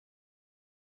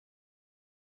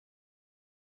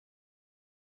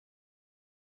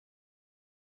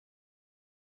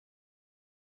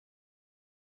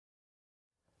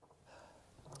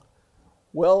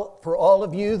Well, for all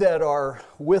of you that are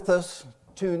with us,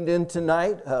 tuned in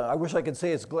tonight, I wish I could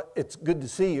say it's good to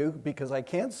see you, because I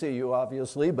can't see you,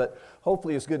 obviously, but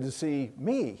hopefully it's good to see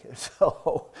me.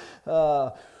 So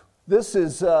this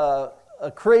is a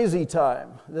crazy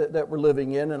time that we're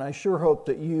living in, and I sure hope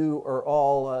that you are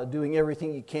all doing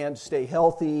everything you can to stay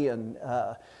healthy. And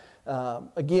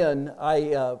again,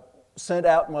 I sent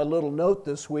out my little note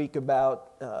this week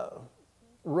about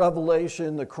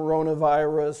Revelation, the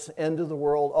coronavirus, end of the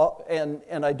world,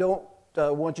 and I don't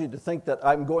want you to think that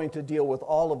I'm going to deal with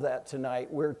all of that tonight.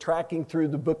 We're tracking through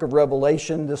the book of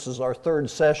Revelation. This is our third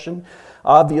session.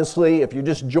 Obviously, if you're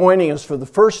just joining us for the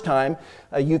first time,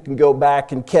 you can go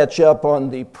back and catch up on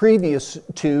the previous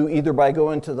two, either by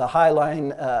going to the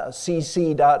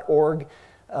highlinecc.org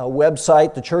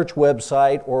website, the church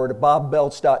website, or to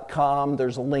bobbeltz.com.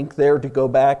 There's a link there to go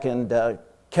back and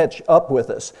catch up with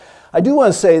us. I do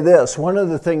want to say this. One of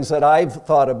the things that I've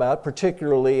thought about,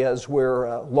 particularly as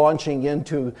we're launching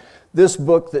into this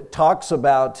book that talks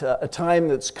about a time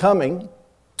that's coming,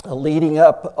 leading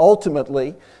up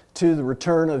ultimately to the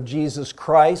return of Jesus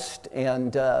Christ,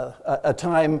 and a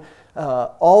time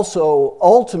also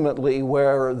ultimately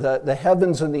where the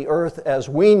heavens and the earth as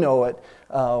we know it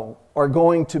are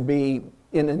going to be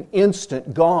in an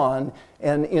instant gone,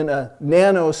 and in a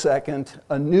nanosecond,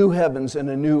 a new heavens and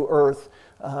a new earth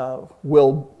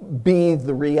will be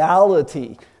the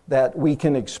reality that we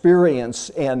can experience.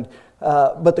 And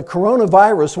but the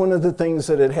coronavirus, one of the things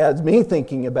that it had me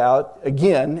thinking about,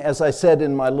 again, as I said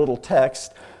in my little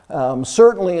text,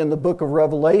 certainly in the book of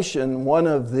Revelation, one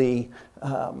of the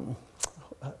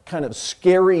kind of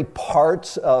scary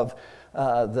parts of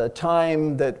the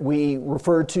time that we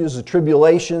refer to as the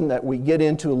tribulation, that we get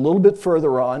into a little bit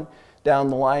further on down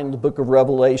the line in the book of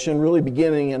Revelation, really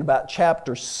beginning in about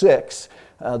chapter 6.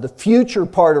 The future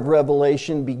part of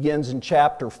Revelation begins in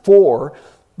chapter 4,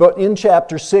 but in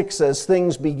chapter 6, as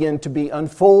things begin to be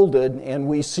unfolded and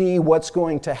we see what's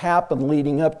going to happen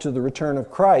leading up to the return of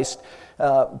Christ,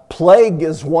 plague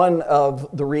is one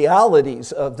of the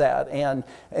realities of that. And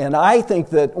I think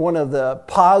that one of the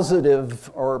positive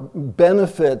or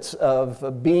benefits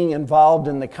of being involved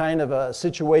in the kind of a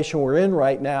situation we're in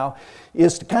right now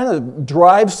is to kind of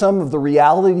drive some of the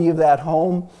reality of that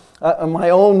home. My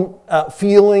own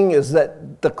feeling is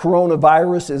that the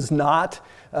coronavirus is not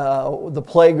the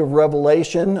plague of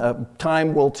Revelation.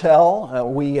 Time will tell.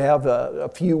 We have a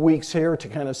few weeks here to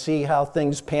kind of see how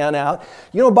things pan out.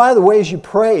 You know, by the way, as you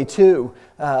pray too,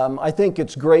 I think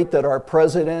it's great that our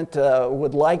president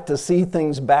would like to see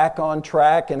things back on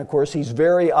track, and of course he's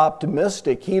very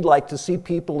optimistic. He'd like to see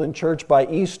people in church by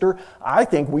Easter. I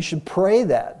think we should pray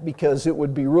that, because it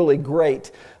would be really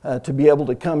great to be able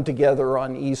to come together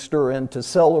on Easter and to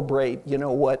celebrate, you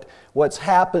know, what's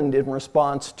happened in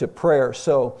response to prayer.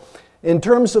 So in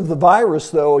terms of the virus,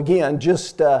 though, again,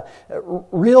 just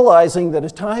realizing that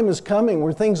a time is coming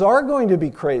where things are going to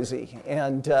be crazy.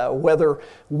 And whether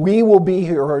we will be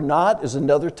here or not is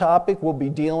another topic we'll be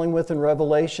dealing with in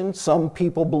Revelation. Some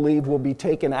people believe we'll be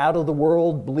taken out of the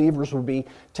world. Believers will be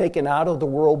taken out of the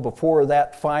world before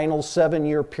that final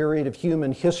 7-year period of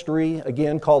human history,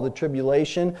 again called the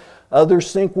tribulation.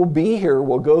 Others think we'll be here,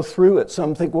 we'll go through it.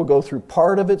 Some think we'll go through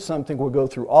part of it, some think we'll go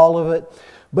through all of it.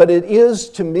 But it is,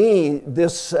 to me,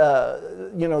 this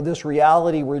this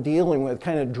reality we're dealing with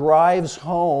kind of drives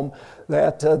home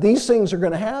that these things are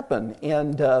going to happen.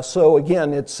 And so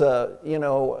again, it's,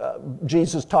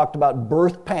 Jesus talked about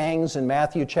birth pangs in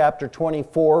Matthew chapter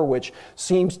 24, which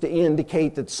seems to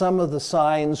indicate that some of the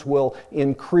signs will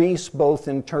increase both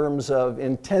in terms of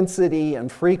intensity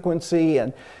and frequency.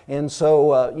 And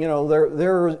so,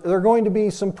 there are going to be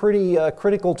some pretty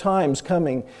critical times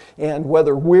coming. And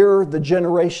whether we're the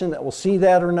generation that will see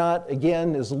that or not,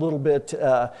 again, is a little bit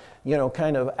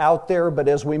kind of out there. But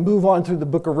as we move on through the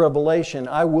book of Revelation,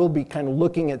 I will be kind of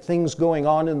looking at things going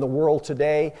on in the world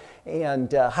today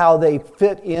and how they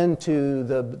fit into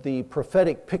the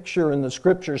prophetic picture in the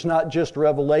scriptures, not just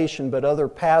Revelation, but other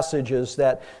passages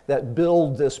that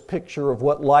build this picture of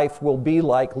what life will be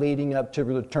like leading up to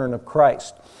the return of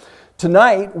Christ.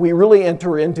 Tonight, we really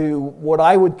enter into what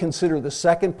I would consider the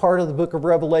second part of the book of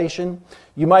Revelation.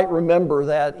 You might remember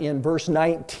that in verse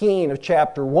 19 of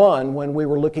chapter 1, when we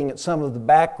were looking at some of the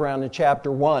background in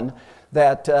chapter 1,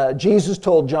 that Jesus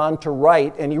told John to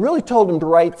write, and he really told him to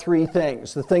write 3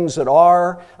 things. The things that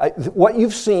are, what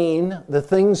you've seen, the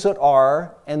things that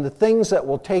are, and the things that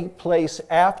will take place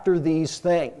after these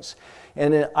things.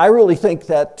 And I really think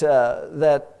that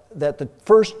the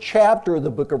first chapter of the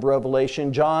book of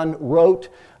Revelation, John wrote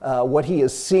what he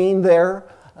has seen there.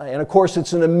 And of course,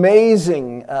 it's an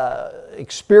amazing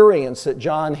experience that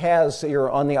John has here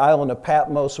on the island of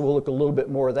Patmos. So we'll look a little bit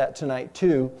more of that tonight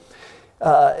too.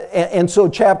 And so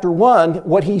chapter 1,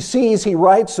 what he sees, he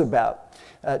writes about.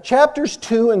 Chapters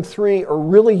 2 and 3 are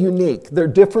really unique. They're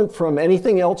different from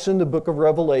anything else in the book of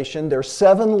Revelation. There are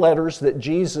 7 letters that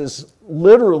Jesus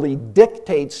literally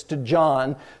dictates to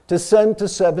John to send to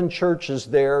 7 churches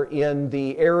there in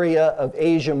the area of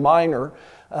Asia Minor,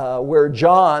 where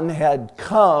John had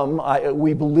come,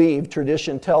 we believe,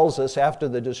 tradition tells us, after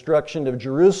the destruction of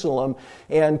Jerusalem,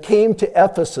 and came to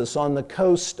Ephesus on the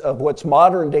coast of what's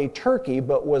modern-day Turkey,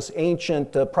 but was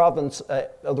ancient province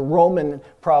of the Roman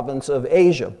province of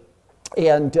Asia.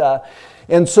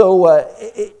 And so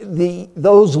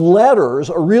those letters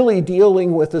are really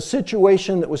dealing with the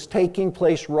situation that was taking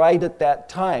place right at that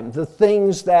time, the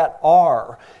things that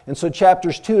are. And so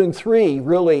chapters 2 and 3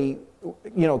 really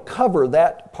cover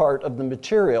that part of the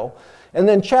material. And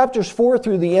then chapters 4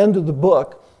 through the end of the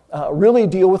book really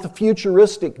deal with the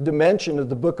futuristic dimension of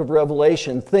the book of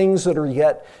Revelation, things that are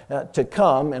yet to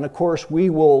come. And of course,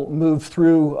 we will move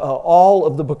through all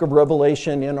of the book of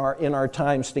Revelation in our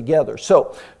times together.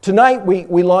 So tonight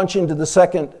we launch into the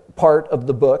second part of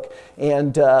the book,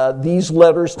 and these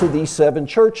letters to these 7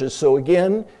 churches. So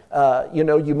again,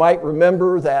 you might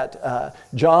remember that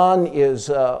John is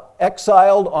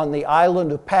exiled on the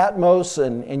island of Patmos,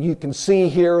 and you can see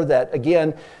here that,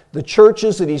 again, the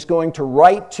churches that he's going to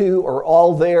write to are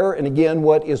all there, and again,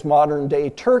 what is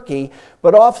modern-day Turkey.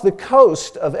 But off the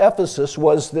coast of Ephesus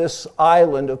was this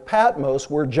island of Patmos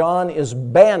where John is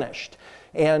banished.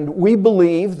 And we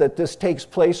believe that this takes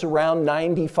place around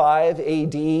 95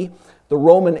 AD. The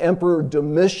Roman Emperor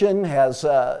Domitian has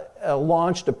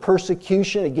launched a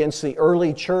persecution against the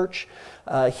early church.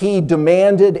 He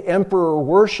demanded emperor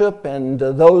worship, and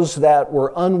those that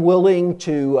were unwilling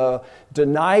to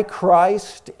deny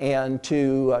Christ and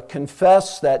to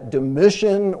confess that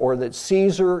Domitian or that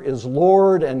Caesar is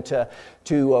Lord and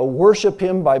to worship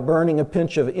him by burning a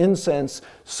pinch of incense,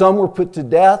 some were put to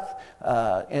death.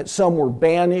 And some were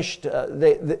banished.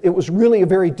 It was really a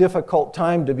very difficult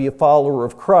time to be a follower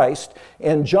of Christ.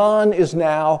 And John is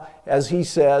now, as he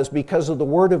says, because of the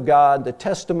Word of God, the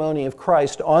testimony of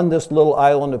Christ on this little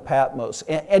island of Patmos.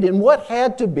 And in what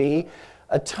had to be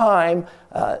a time,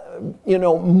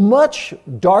 much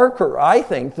darker, I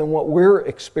think, than what we're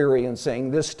experiencing,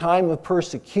 this time of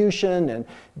persecution and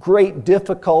great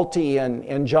difficulty.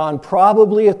 And John,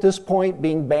 probably at this point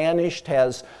being banished,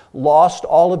 has lost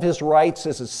all of his rights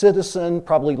as a citizen,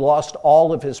 probably lost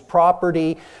all of his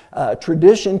property.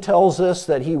 Tradition tells us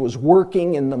that he was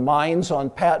working in the mines on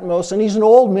Patmos, and he's an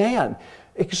old man.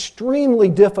 Extremely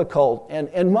difficult.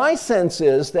 And my sense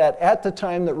is that at the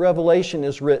time that Revelation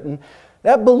is written,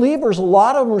 that believers, a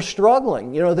lot of them are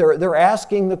struggling. They're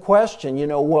asking the question,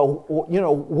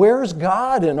 where's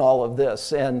God in all of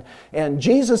this? And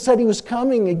Jesus said he was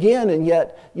coming again, and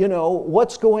yet,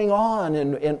 what's going on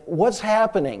and what's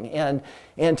happening?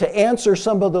 And to answer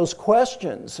some of those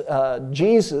questions,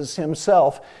 Jesus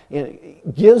himself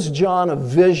gives John a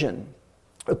vision,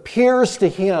 appears to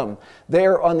him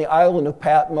there on the island of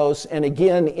Patmos, and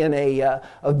again in a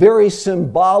very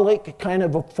symbolic kind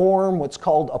of a form, what's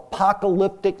called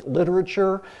apocalyptic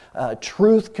literature,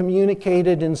 truth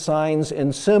communicated in signs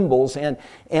and symbols, and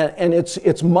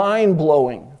it's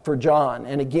mind-blowing for John.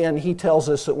 And again, he tells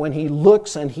us that when he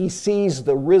looks and he sees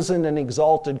the risen and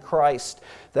exalted Christ,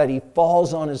 that he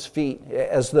falls on his feet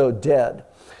as though dead.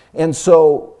 And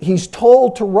so he's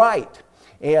told to write.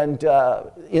 And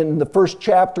in the first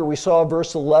chapter, we saw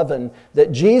verse 11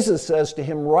 that Jesus says to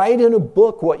him, write in a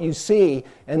book what you see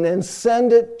and then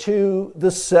send it to the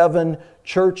 7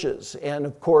 churches. And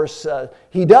of course,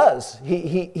 he does.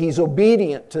 He's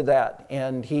obedient to that.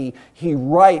 And he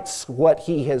writes what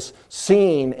he has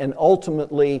seen, and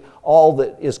ultimately all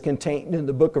that is contained in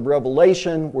the book of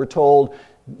Revelation. We're told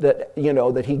that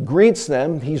he greets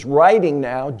them. He's writing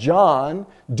now, John,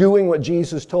 doing what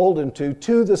Jesus told him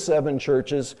to the 7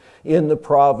 churches in the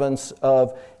province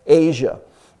of Asia.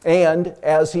 And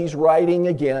as he's writing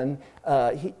again,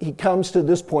 he comes to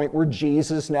this point where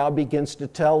Jesus now begins to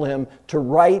tell him to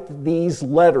write these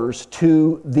letters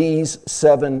to these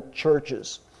 7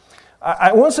 churches.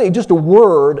 I want to say just a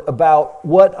word about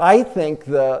what I think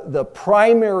the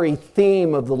primary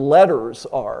theme of the letters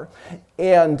are.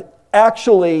 And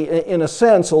actually, in a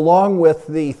sense, along with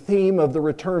the theme of the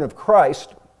return of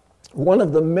Christ, one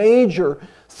of the major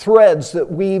threads that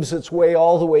weaves its way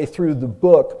all the way through the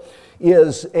book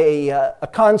is a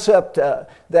concept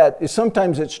that is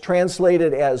sometimes it's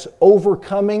translated as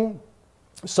overcoming.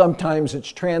 Sometimes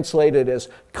it's translated as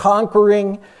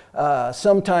conquering.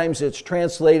 Sometimes it's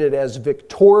translated as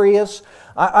victorious.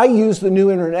 I use the New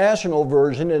International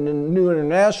Version, and in the New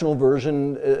International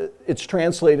Version, it's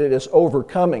translated as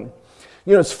overcoming.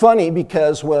 You know, it's funny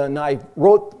because when I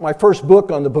wrote my first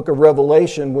book on the book of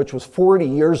Revelation, which was 40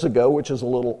 years ago, which is a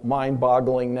little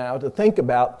mind-boggling now to think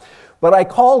about, but I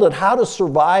called it How to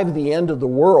Survive the End of the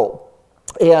World.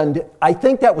 And I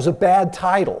think that was a bad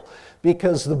title,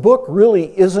 because the book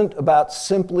really isn't about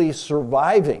simply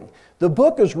surviving. The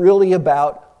book is really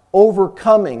about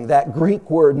overcoming, that Greek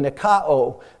word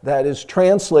nikao that is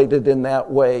translated in that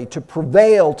way, to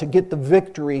prevail, to get the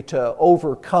victory, to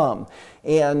overcome.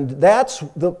 And that's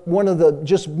one of the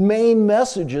just main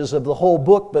messages of the whole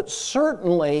book, but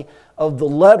certainly of the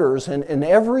letters. And in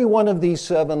every one of these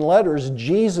 7 letters,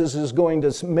 Jesus is going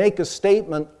to make a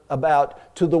statement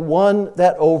about to the one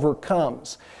that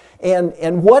overcomes.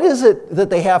 And what is it that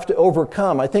they have to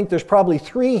overcome? I think there's probably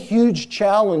 3 huge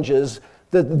challenges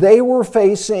that they were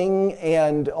facing,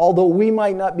 and although we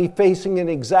might not be facing in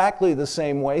exactly the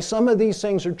same way, some of these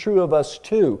things are true of us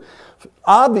too.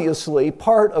 Obviously,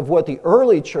 part of what the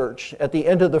early church at the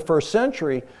end of the first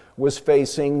century was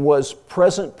facing was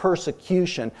present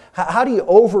persecution. How do you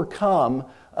overcome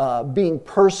being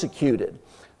persecuted?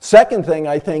 Second thing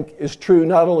I think is true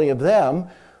not only of them,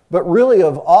 but really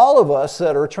of all of us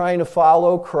that are trying to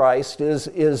follow Christ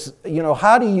is you know,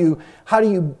 how do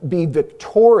you be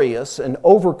victorious and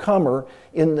overcomer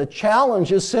in the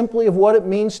challenges simply of what it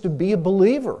means to be a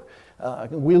believer?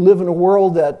 We live in a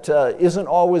world that isn't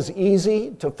always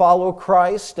easy to follow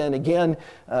Christ, and again,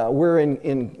 we're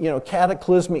in you know,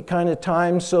 cataclysmic kind of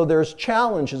times, so there's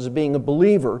challenges of being a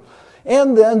believer.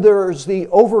 And then there's the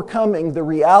overcoming the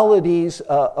realities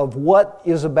of what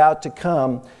is about to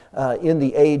come in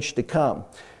the age to come.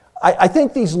 I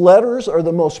think these letters are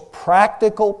the most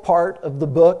practical part of the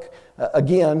book.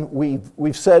 Again,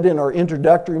 we've said in our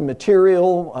introductory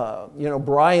material, you know,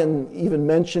 Brian even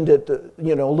mentioned it,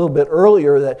 you know, a little bit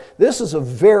earlier, that this is a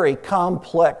very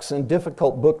complex and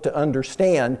difficult book to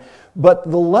understand.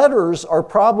 But the letters are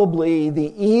probably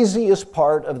the easiest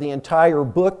part of the entire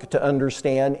book to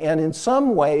understand, and in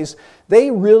some ways, they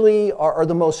really are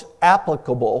the most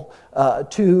applicable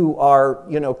to our,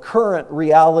 you know, current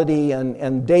reality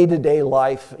and day-to-day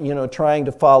life, you know, trying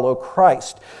to follow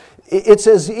Christ. It's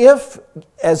as if,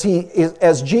 as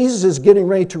Jesus is getting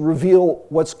ready to reveal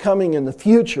what's coming in the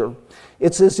future,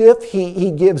 it's as if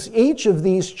he gives each of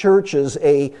these churches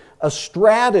a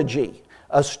strategy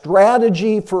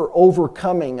for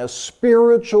overcoming, a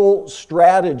spiritual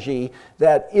strategy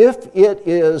that if it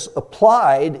is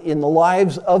applied in the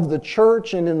lives of the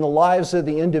church and in the lives of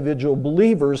the individual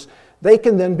believers, they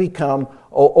can then become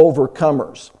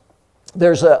overcomers.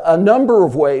 There's a number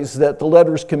of ways that the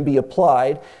letters can be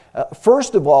applied.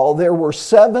 First of all, there were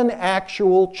 7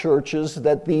 actual churches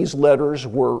that these letters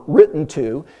were written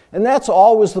to, and that's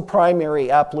always the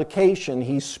primary application.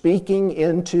 He's speaking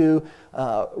into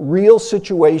real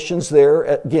situations there,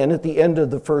 again, at the end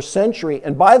of the first century.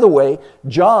 And by the way,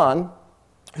 John,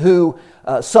 who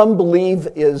some believe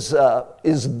is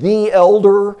the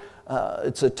elder,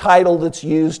 it's a title that's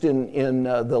used in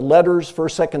the letters,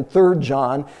 1st, 2nd, 3rd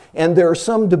John, and there's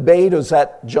some debate, is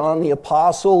that John the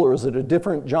Apostle or is it a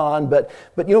different John? But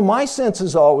you know, my sense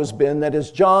has always been that as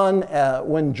John,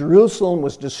 when Jerusalem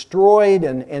was destroyed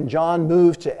and John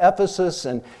moved to Ephesus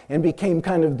and became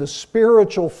kind of the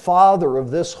spiritual father of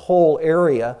this whole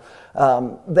area,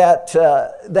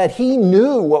 that he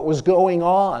knew what was going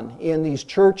on in these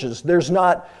churches. There's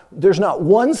not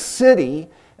one city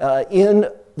in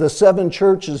the 7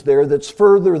 churches there that's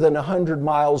further than 100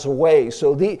 miles away.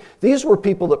 So these were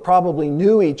people that probably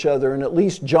knew each other, and at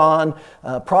least John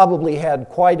probably had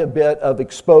quite a bit of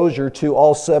exposure to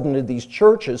all 7 of these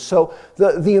churches. So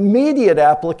the immediate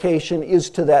application is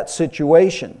to that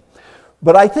situation.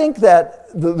 But I think that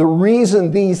the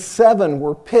reason these 7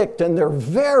 were picked, and they're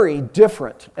very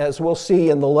different, as we'll see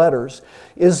in the letters,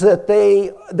 is that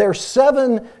they're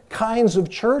 7 kinds of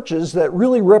churches that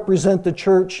really represent the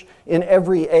church in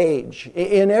every age.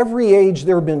 In every age,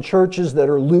 there have been churches that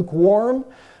are lukewarm.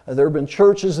 There have been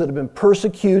churches that have been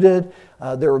persecuted.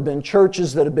 There have been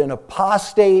churches that have been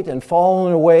apostate and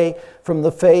fallen away from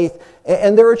the faith.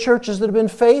 And there are churches that have been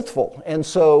faithful. And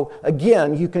so,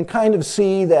 again, you can kind of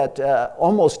see that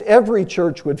almost every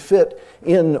church would fit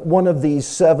in one of these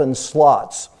 7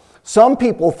 slots. Some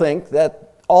people think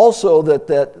that also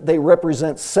that they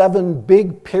represent 7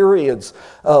 big periods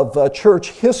of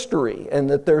church history, and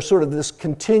that they're sort of this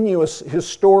continuous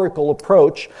historical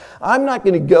approach. I'm not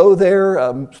going to go there.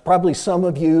 Probably some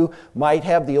of you might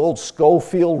have the old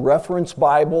Schofield reference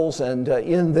Bibles, and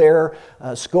in there,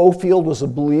 Schofield was a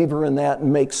believer in that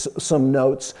and makes some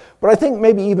notes. But I think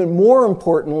maybe even more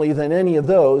importantly than any of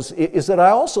those is that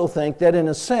I also think that in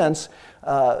a sense,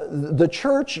 the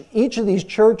church, each of these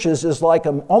churches is like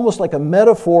almost like a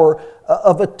metaphor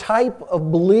of a type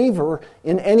of believer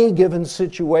in any given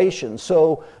situation.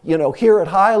 So, here at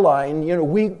Highline,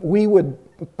 we would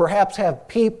perhaps have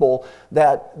people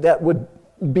that would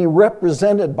be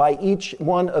represented by each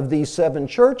one of these 7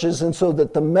 churches, and so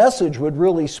that the message would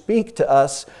really speak to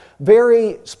us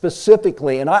very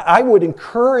specifically. And I would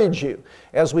encourage you,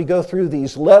 as we go through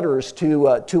these letters,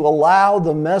 to allow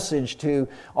the message to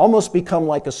almost become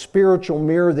like a spiritual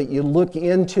mirror that you look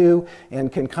into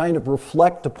and can kind of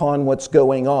reflect upon what's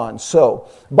going on. So,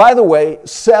 by the way,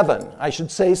 7, I should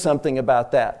say something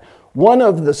about that. One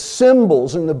of the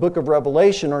symbols in the book of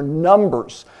Revelation are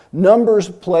numbers. Numbers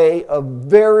play a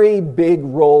very big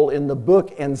role in the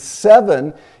book, and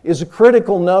 7 is a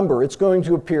critical number. It's going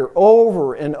to appear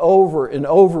over and over and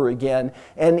over again.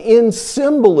 And in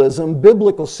symbolism,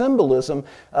 biblical symbolism,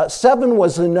 7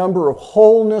 was a number of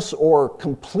wholeness or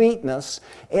completeness.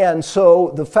 And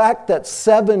so the fact that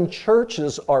 7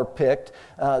 churches are picked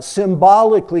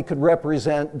symbolically could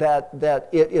represent that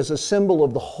it is a symbol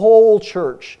of the whole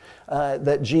church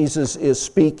that Jesus is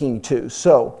speaking to.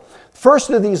 So, first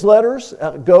of these letters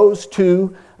goes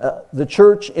to the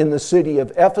church in the city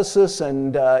of Ephesus,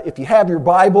 and if you have your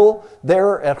Bible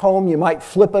there at home, you might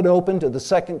flip it open to the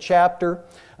 2nd chapter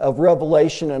of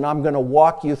Revelation, and I'm going to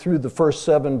walk you through the first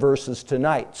 7 verses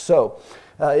tonight. So,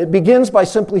 it begins by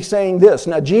simply saying this.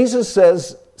 Now, Jesus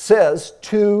says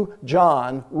to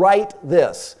John, write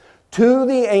this, to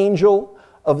the angel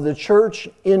of the church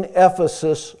in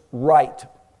Ephesus, write.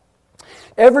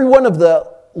 Every one of the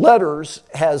letters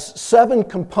has 7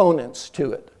 components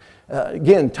to it.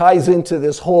 Again, ties into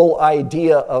this whole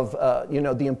idea of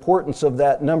the importance of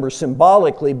that number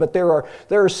symbolically, but there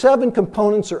are 7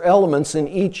 components or elements in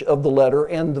each of the letter,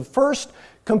 and the first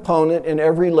component in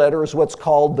every letter is what's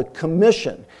called the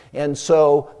commission. And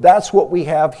so that's what we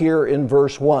have here in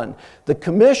verse 1. The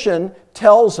commission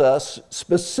tells us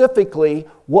specifically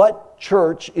what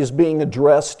church is being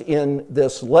addressed in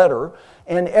this letter.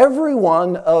 And every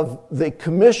one of the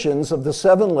commissions of the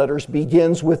 7 letters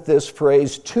begins with this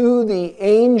phrase, to the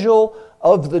angel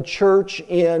of the church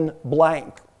in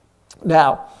blank.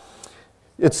 Now,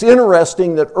 it's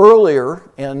interesting that earlier,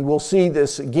 and we'll see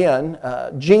this again,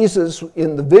 Jesus,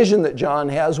 in the vision that John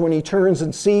has, when he turns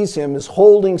and sees him, is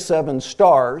holding 7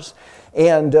 stars.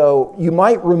 And you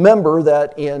might remember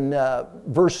that in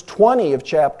verse 20 of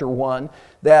chapter 1,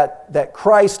 that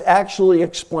Christ actually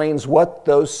explains what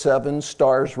those 7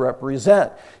 stars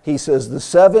represent. He says the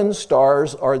 7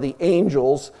 stars are the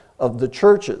angels of the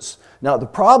churches. Now, the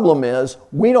problem is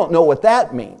we don't know what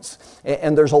that means.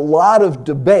 And there's a lot of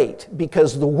debate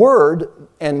because the word,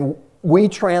 and we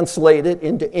translate it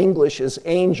into English as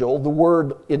angel, the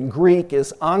word in Greek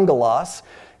is angelos,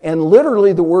 and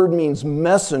literally the word means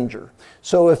messenger.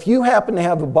 So if you happen to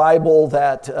have a Bible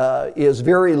that is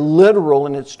very literal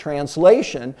in its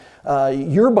translation,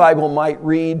 your Bible might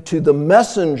read to the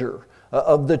messenger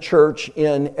of the church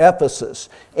in Ephesus.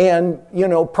 And,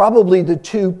 probably the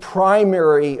 2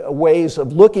 primary ways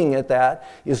of looking at that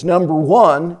is, number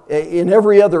 1, in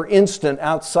every other instance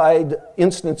outside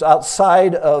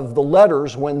of the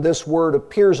letters, when this word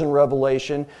appears in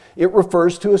Revelation, it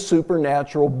refers to a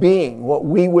supernatural being, what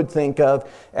we would think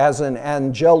of as an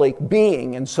angelic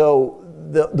being. And so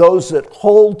those that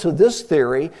hold to this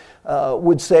theory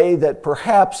would say that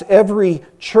perhaps every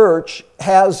church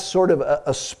has sort of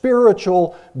a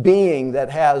spiritual being that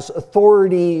has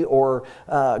authority or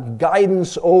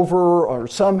guidance over, or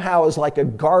somehow is like a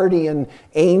guardian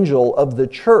angel of the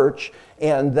church,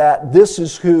 and that this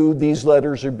is who these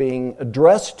letters are being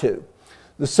addressed to.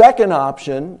 The second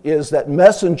option is that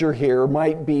messenger here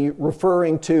might be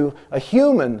referring to a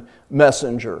human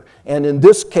messenger. And in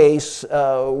this case,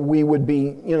 we would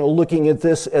be looking at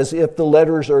this as if the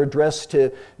letters are addressed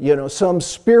to some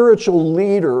spiritual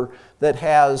leader that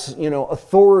has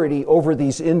authority over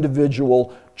these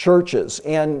individual churches.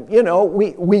 And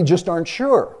we just aren't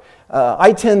sure.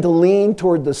 I tend to lean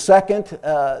toward the second,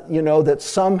 that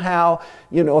somehow,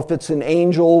 if it's an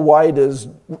angel, why does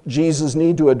Jesus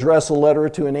need to address a letter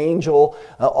to an angel?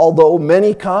 Although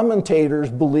many commentators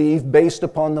believe, based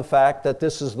upon the fact that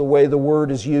this is the way the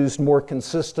word is used more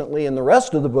consistently in the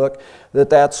rest of the book, that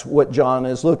that's what John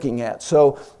is looking at.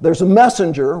 So there's a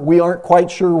messenger. We aren't quite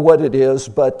sure what it is,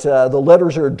 but the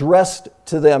letters are addressed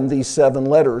to them, these 7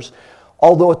 letters.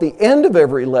 Although at the end of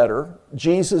every letter,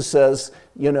 Jesus says,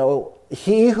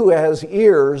 he who has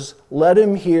ears, let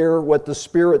him hear what the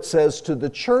Spirit says to the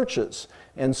churches.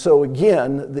 And so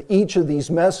again, each of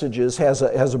these messages has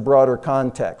a broader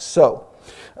context. So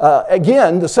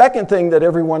again, the second thing that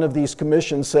every one of these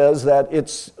commissions says, that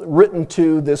it's written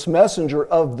to this messenger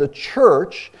of the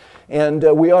church. And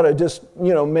we ought to just,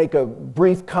 make a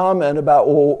brief comment about,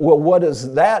 well, what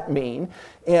does that mean?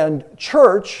 And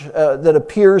church that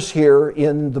appears here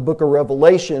in the book of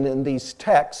Revelation in these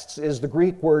texts is the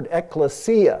Greek word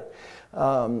ekklesia.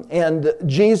 And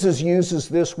Jesus uses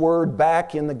this word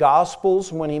back in the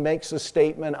Gospels when he makes a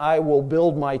statement, I will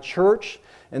build my church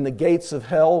and the gates of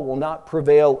hell will not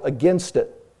prevail against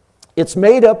it. It's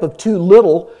made up of 2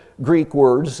 little Greek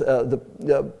words,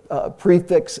 the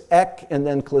prefix ek and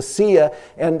then klesia,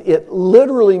 and it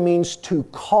literally means to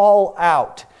call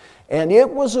out. And it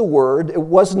was a word, it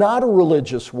was not a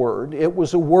religious word, it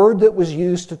was a word that was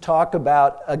used to talk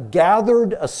about a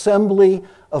gathered assembly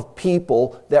of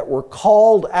people that were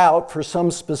called out for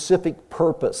some specific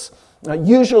purpose.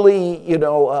 Usually,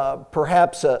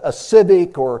 perhaps a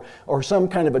civic or some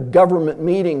kind of a government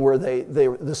meeting where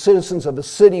the citizens of a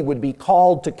city would be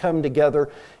called to come together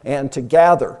and to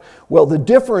gather. Well, the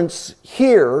difference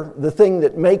here, the thing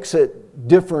that makes it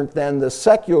different than the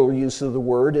secular use of the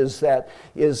word is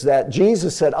that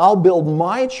Jesus said, I'll build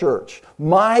my church,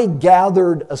 my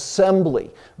gathered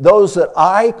assembly, those that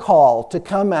I call to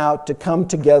come out, to come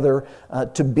together,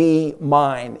 to be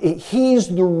mine. He's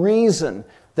the reason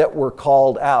that we're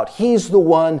called out. He's the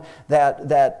one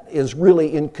that is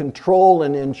really in control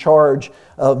and in charge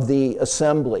of the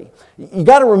assembly. You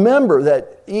got to remember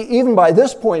that even by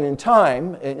this point in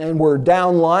time, and we're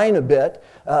down line a bit,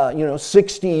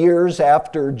 60 years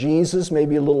after Jesus,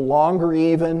 maybe a little longer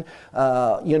even,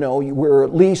 we're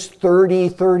at least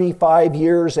 35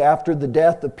 years after the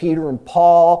death of Peter and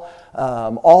Paul.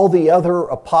 All the other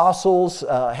apostles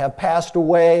have passed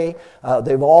away.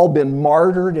 They've all been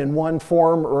martyred in one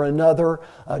form or another.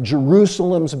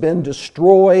 Jerusalem's been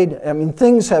destroyed. I mean,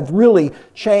 things have really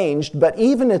changed. But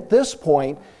even at this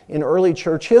point in early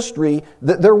church history,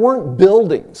 there weren't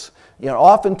buildings.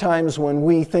 Oftentimes when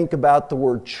we think about the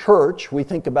word church, we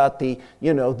think about the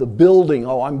building.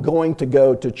 Oh, I'm going to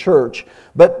go to church.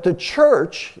 But the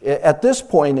church at this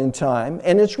point in time,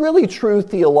 and it's really true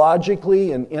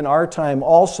theologically and in our time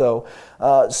also,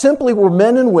 simply were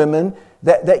men and women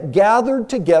that gathered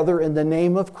together in the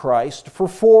name of Christ for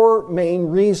 4 main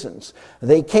reasons.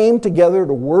 They came together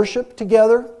to worship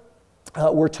together.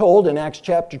 We're told in Acts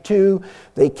chapter 2,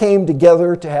 they came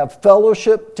together to have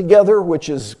fellowship together, which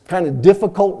is kind of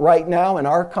difficult right now in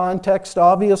our context,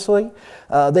 obviously.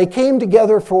 They came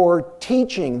together for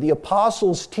teaching, the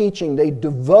apostles' teaching. They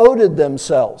devoted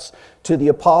themselves to the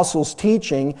apostles'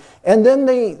 teaching, and then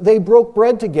they broke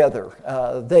bread together.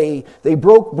 They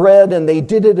broke bread, and they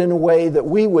did it in a way that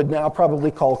we would now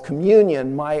probably call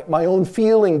communion. My own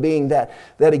feeling being that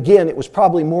again, it was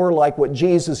probably more like what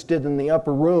Jesus did in the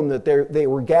upper room, that they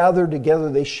were gathered together,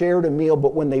 they shared a meal,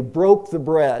 but when they broke the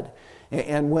bread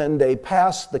and when they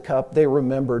passed the cup, they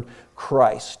remembered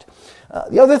Christ.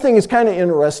 The other thing is kind of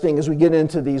interesting as we get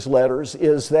into these letters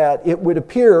is that it would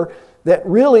appear that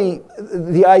really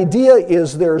the idea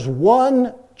is there's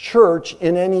one church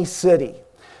in any city.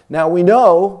 Now we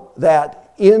know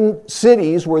that in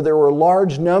cities where there were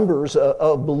large numbers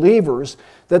of believers,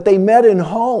 that they met in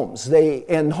homes.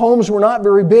 And homes were not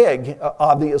very big,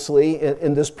 obviously,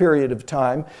 in this period of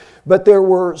time. But there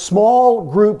were small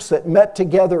groups that met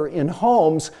together in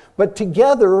homes, but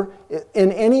together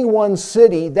in any one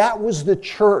city, that was the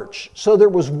church. So there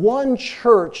was one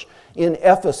church in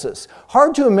Ephesus.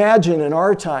 Hard to imagine in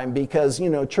our time because,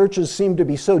 churches seem to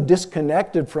be so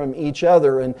disconnected from each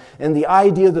other, and the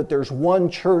idea that there's one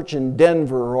church in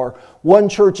Denver or one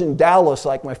church in Dallas,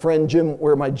 like my friend Jim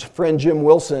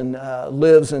Wilson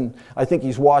lives, and I think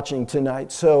he's watching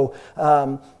tonight. So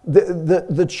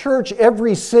the church,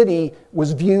 every city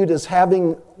was viewed as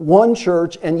having one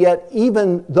church, and yet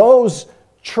even those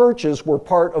churches were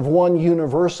part of one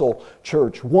universal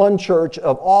church, one church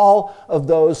of all of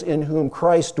those in whom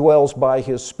Christ dwells by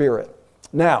His Spirit.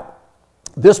 Now,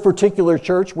 this particular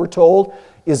church, we're told,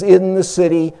 is in the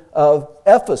city of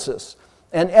Ephesus.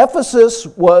 And Ephesus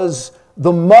was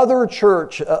the mother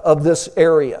church of this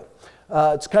area.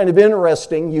 It's kind of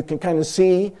interesting. You can kind of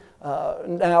see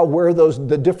now where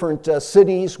the different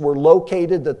cities were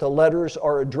located that the letters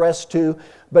are addressed to.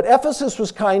 But Ephesus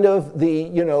was kind of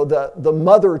the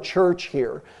mother church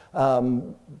here.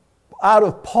 Out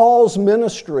of Paul's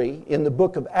ministry in the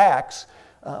book of Acts,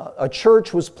 a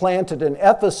church was planted in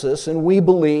Ephesus, and we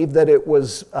believe that it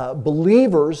was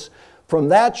believers from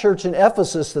that church in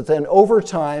Ephesus that then over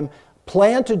time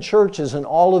planted churches in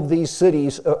all of these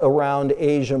cities around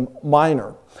Asia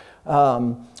Minor.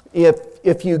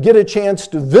 If you get a chance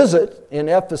to visit in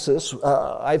Ephesus,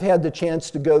 I've had the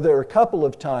chance to go there a couple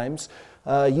of times.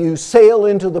 You sail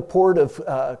into the port of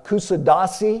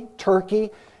Kusadasi, Turkey,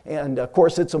 and of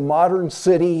course it's a modern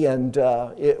city, and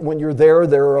when you're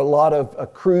there are a lot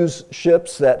of cruise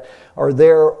ships that are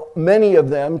there, many of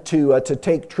them to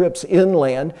take trips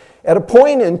inland. At a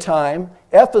point in time,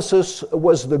 Ephesus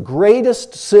was the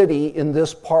greatest city in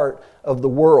this part of the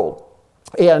world,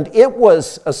 and it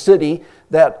was a city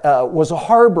that was a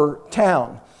harbor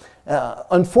town.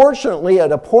 Unfortunately,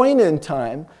 at a point in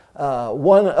time,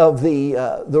 one of the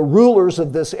rulers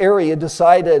of this area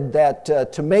decided that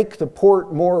to make the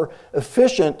port more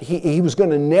efficient, he was going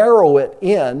to narrow it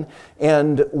in.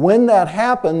 And when that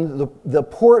happened, the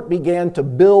port began to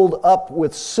build up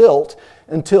with silt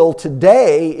until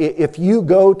today, if you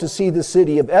go to see the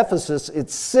city of Ephesus,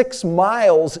 it's 6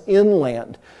 miles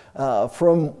inland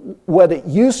from what it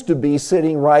used to be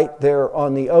sitting right there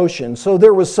on the ocean. So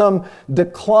there was some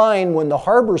decline when the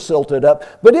harbor silted up,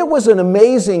 but it was an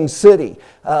amazing city.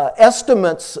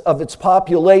 Estimates of its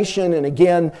population, and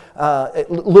again, a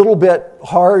little bit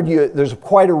hard, there's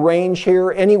quite a range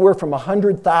here, anywhere from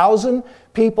 100,000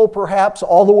 people perhaps,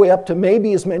 all the way up to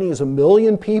maybe as many as 1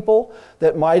 million people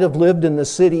that might have lived in the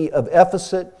city of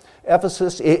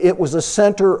Ephesus. It was a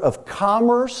center of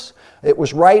commerce. It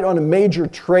was right on a major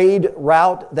trade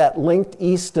route that linked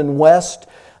east and west.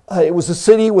 It was a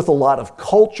city with a lot of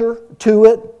culture to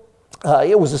it.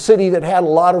 It was a city that had a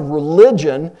lot of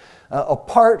religion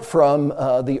apart from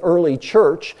the early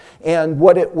church. And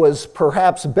what it was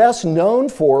perhaps best known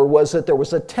for was that there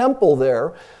was a temple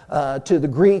there to the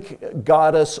Greek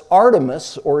goddess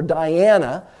Artemis or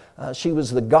Diana. She was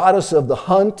the goddess of the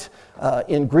hunt.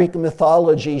 In Greek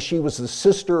mythology, she was the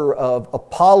sister of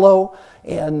Apollo.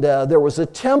 And there was a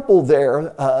temple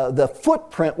there. The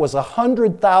footprint was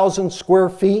 100,000 square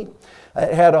feet.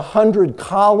 It had 100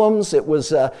 columns. It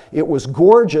was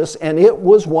gorgeous, and it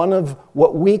was one of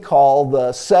what we call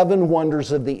the 7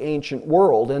 wonders of the ancient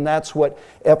world, and that's what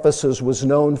Ephesus was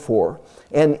known for.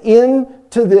 And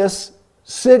into this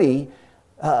city,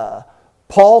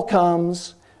 Paul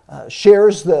comes,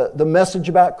 shares the message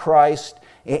about Christ,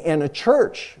 and a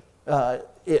church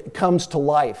it comes to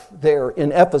life there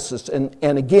in Ephesus, and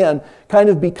again, kind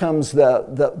of becomes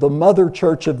the mother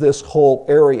church of this whole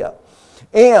area.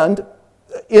 And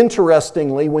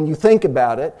interestingly, when you think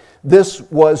about it, this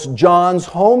was John's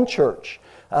home church.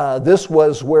 This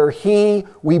was where he,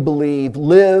 we believe,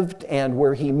 lived and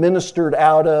where he ministered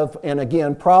out of, and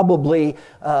again, probably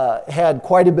had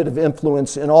quite a bit of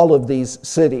influence in all of these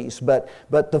cities. But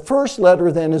the first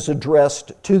letter then is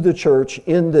addressed to the church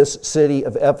in this city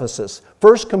of Ephesus.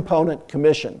 First component,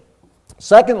 commission.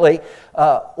 Secondly,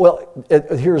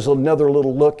 here's another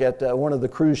little look at one of the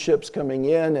cruise ships coming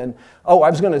in. And I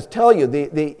was going to tell you,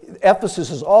 the Ephesus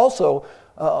is also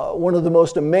one of the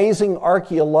most amazing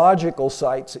archaeological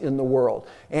sites in the world.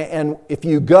 And if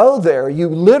you go there, you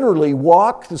literally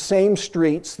walk the same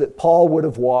streets that Paul would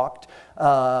have walked.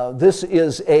 This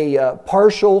is a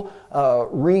partial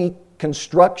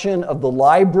reconstruction of the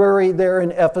library there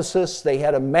in Ephesus. They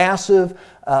had a massive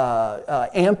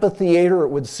amphitheater. It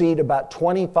would seat about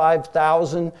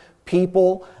 25,000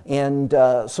 people. And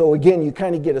so again, you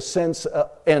kind of get a sense.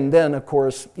 And then, of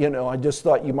course, I just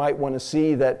thought you might want to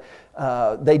see that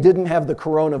they didn't have the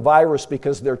coronavirus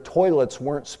because their toilets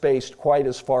weren't spaced quite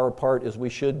as far apart as we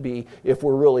should be if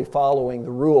we're really following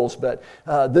the rules. But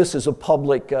this is a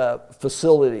public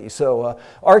facility. So the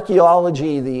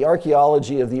archaeology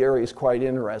of the area is quite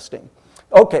interesting.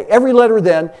 Okay, every letter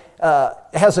then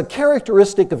has a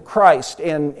characteristic of Christ,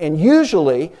 and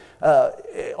usually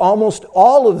almost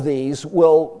all of these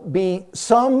will be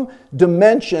some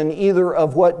dimension either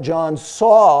of what John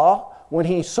saw when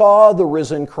he saw the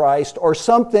risen Christ, or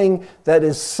something that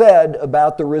is said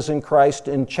about the risen Christ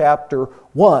in chapter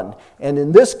 1. And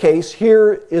in this case,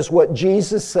 here is what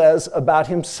Jesus says about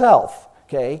himself.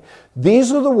 Okay?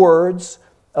 These are the words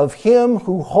of him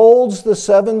who holds the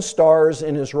 7 stars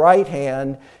in his right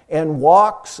hand and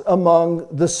walks among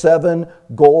the 7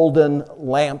 golden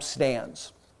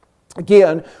lampstands.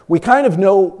 Again, we kind of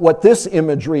know what this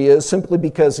imagery is simply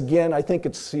because, again, I think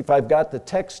it's, if I've got the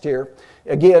text here,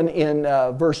 again, in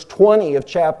verse 20 of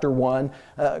chapter 1,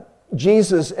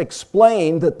 Jesus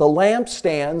explained that the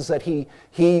lampstands that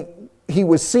he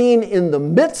was seen in the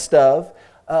midst of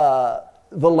the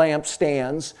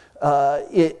lampstands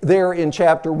there in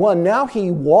chapter 1. Now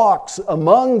he walks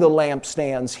among the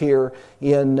lampstands here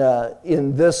in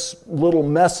this little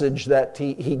message that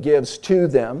he gives to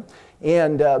them.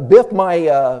 And Biff, my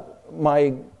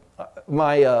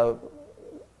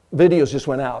videos just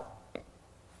went out.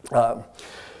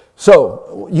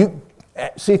 So you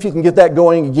see if you can get that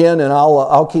going again, and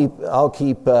I'll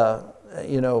keep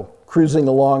cruising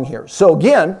along here. So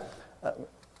again,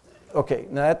 okay,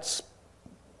 now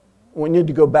we need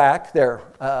to go back there.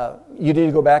 You need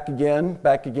to go back again.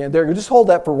 There, just hold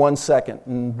that for 1 second,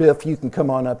 and Biff, you can come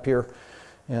on up here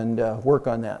and work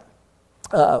on that.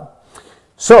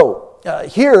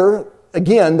 Here,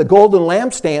 again, the golden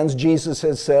lampstands, Jesus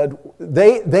has said,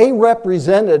 they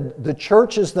represented the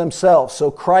churches themselves. So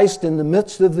Christ in the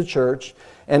midst of the church,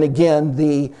 and again,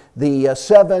 the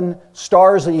 7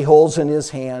 stars that he holds in his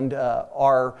hand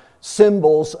are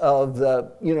symbols of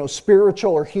the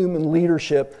spiritual or human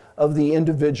leadership of the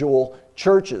individual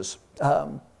churches.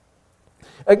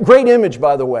 A great image,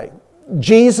 by the way.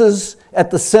 Jesus at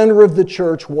the center of the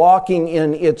church, walking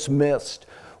in its midst.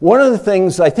 One of the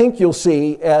things I think you'll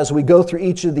see as we go through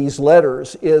each of these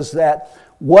letters is that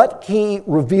what he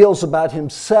reveals about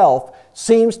himself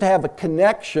seems to have a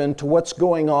connection to what's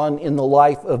going on in the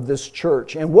life of this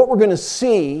church. And what we're going to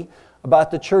see about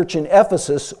the church in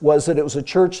Ephesus was that it was a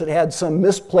church that had some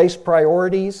misplaced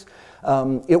priorities.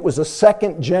 It was a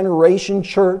second generation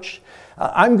church.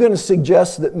 I'm going to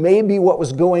suggest that maybe what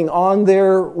was going on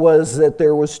there was that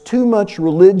there was too much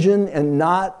religion and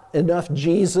not enough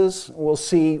Jesus. We'll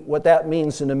see what that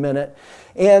means in a minute.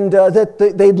 And that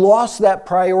they'd lost that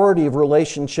priority of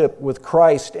relationship with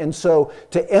Christ. And so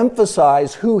to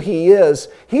emphasize who he is,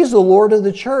 he's the Lord of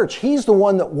the church. He's the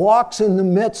one that walks in the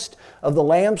midst of the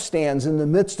lampstands, in the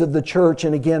midst of the church,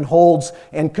 and again holds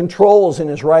and controls in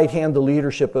his right hand the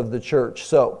leadership of the church.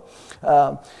 So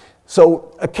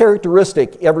a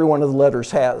characteristic every one of the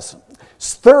letters has.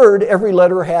 Third, every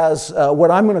letter has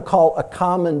what I'm going to call a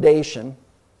commendation.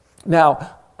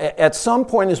 Now, at some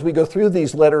point as we go through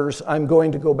these letters, I'm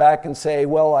going to go back and say,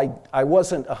 well, I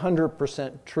wasn't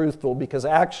 100% truthful, because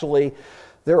actually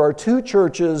there are 2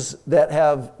 churches that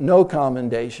have no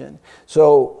commendation.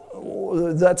 So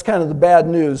that's kind of the bad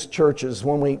news churches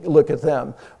when we look at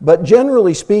them. But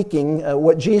generally speaking,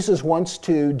 what Jesus wants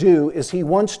to do is he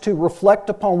wants to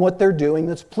reflect upon what they're doing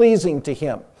that's pleasing to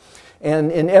him.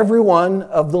 And in every one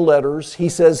of the letters, he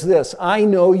says this, I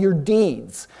know your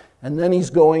deeds. And then he's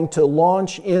going to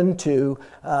launch into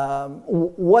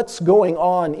what's going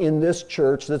on in this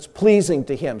church that's pleasing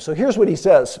to him. So here's what he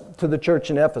says to the church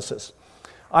in Ephesus.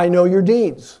 I know your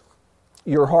deeds,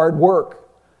 your hard work,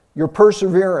 your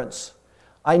perseverance.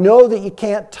 I know that you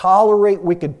can't tolerate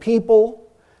wicked people,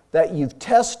 that you've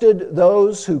tested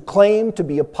those who claim to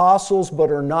be apostles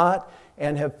but are not,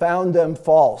 and have found them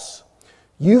false.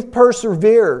 You've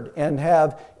persevered and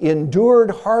have endured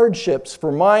hardships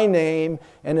for my name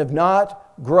and have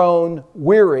not grown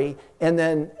weary. And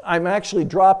then I'm actually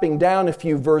dropping down a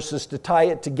few verses to tie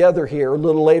it together here. A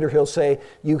little later he'll say,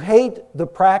 you hate the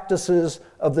practices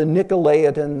of the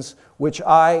Nicolaitans, which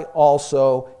I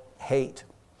also hate.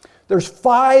 There's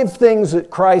 5 things that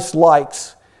Christ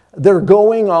likes that are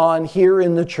going on here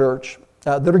in the church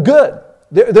that are good.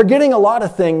 They're getting a lot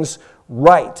of things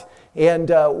right. And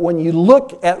when you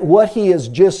look at what he has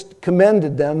just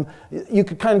commended them, you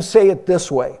could kind of say it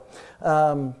this way.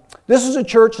 This is a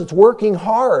church that's working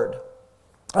hard.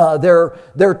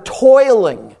 They're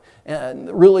toiling,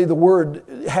 and really the word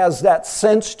has that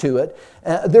sense to it.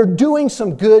 They're doing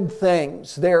some good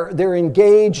things. They're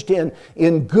engaged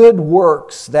in good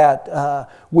works that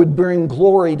would bring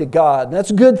glory to God. And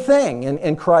that's a good thing,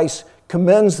 and Christ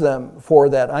commends them for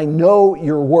that. I know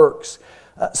your works.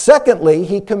 Secondly,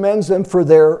 he commends them for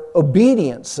their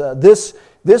obedience. This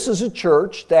is a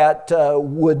church that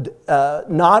would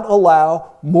not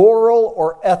allow moral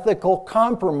or ethical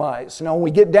compromise. Now, when we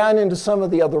get down into some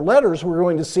of the other letters, we're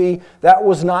going to see that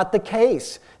was not the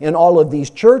case in all of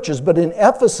these churches. But in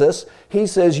Ephesus, he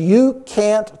says, you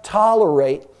can't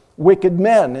tolerate wicked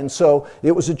men. And so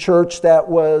it was a church that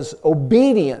was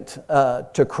obedient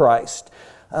to Christ.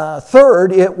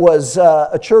 Third, it was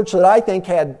a church that I think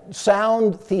had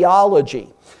sound theology.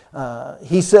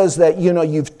 He says that,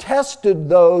 you've tested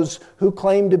those who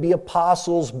claim to be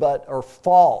apostles but are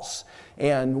false.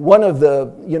 And one of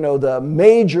the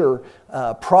major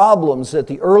problems that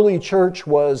the early church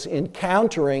was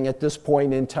encountering at this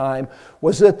point in time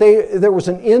was that there was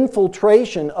an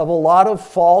infiltration of a lot of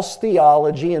false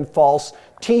theology and false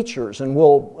teachers. And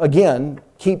we'll, again,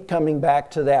 keep coming back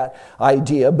to that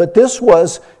idea. But this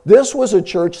was a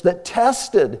church that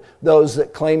tested those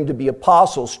that claimed to be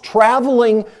apostles,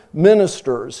 traveling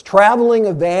ministers, traveling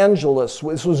evangelists.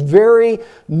 This was very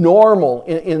normal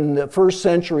in the first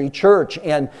century church.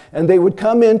 And they would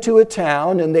come into a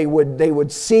town and they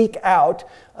would seek out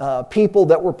people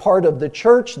that were part of the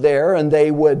church there, and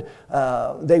they would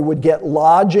get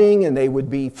lodging and they would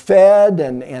be fed,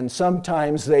 and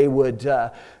sometimes they would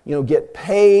get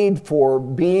paid for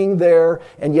being there,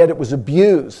 and yet it was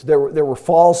abused. There were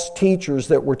false teachers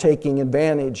that were taking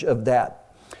advantage of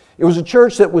that. It was a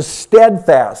church that was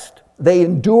steadfast. They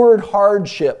endured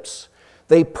hardships.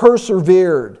 They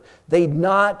persevered. They'd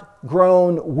not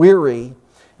grown weary.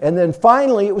 And then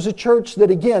finally, it was a church that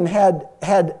again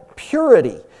had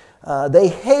purity. They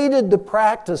hated the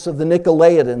practice of the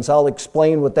Nicolaitans. I'll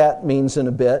explain what that means in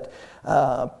a bit.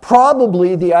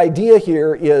 Probably the idea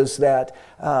here is that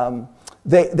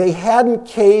they hadn't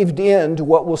caved in to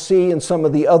what we'll see in some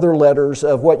of the other letters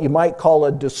of what you might call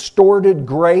a distorted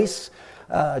grace,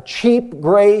 cheap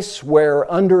grace,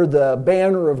 where under the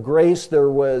banner of grace there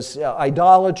was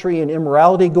idolatry and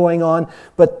immorality going on.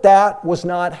 But that was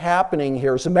not happening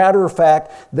here. As a matter of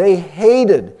fact, they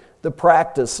hated the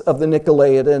practice of the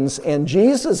Nicolaitans, and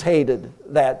Jesus hated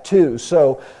that too.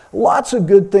 So lots of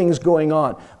good things going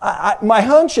on. My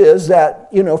hunch is that,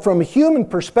 from a human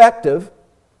perspective,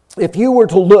 if you were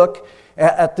to look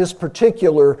at this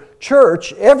particular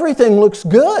church, everything looks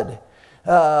good.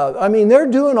 They're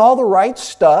doing all the right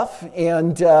stuff,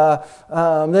 and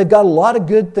they've got a lot of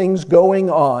good things going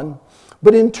on.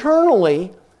 But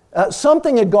internally,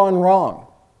 something had gone wrong.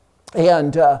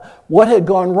 And what had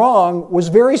gone wrong was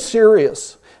very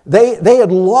serious. They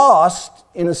had lost,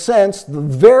 in a sense, the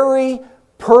very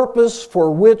purpose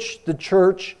for which the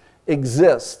church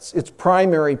exists, its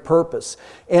primary purpose.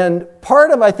 And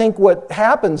part of, I think, what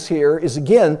happens here is,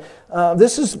 again,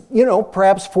 this is,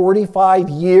 perhaps 45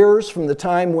 years from the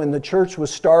time when the church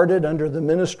was started under the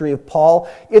ministry of Paul.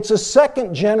 It's a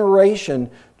second generation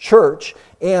church,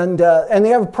 and they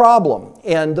have a problem.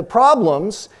 And the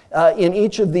problems in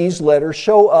each of these letters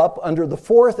show up under the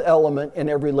fourth element in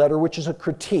every letter, which is a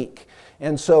critique.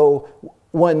 And so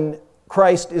when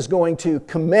Christ is going to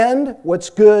commend what's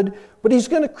good, but he's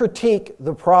going to critique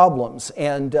the problems.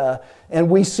 And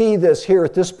we see this here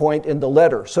at this point in the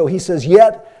letter. So he says,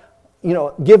 yet,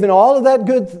 given all of that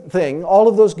good thing, all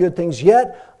of those good things,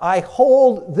 yet I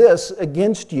hold this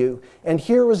against you. And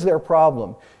here was their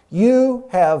problem. You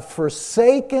have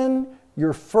forsaken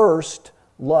your first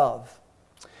love.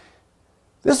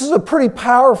 This is a pretty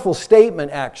powerful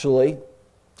statement, actually,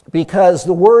 because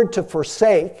the word to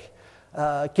forsake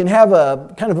can have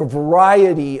a kind of a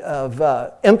variety of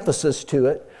emphasis to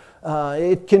it.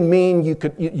 It can mean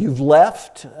you've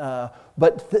left,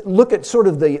 but look at sort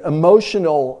of the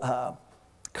emotional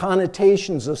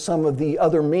connotations of some of the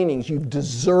other meanings. You've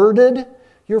deserted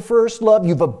your first love.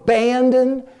 You've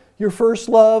abandoned your first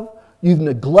love. You've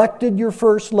neglected your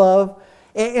first love.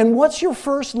 And what's your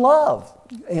first love?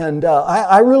 And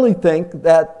I really think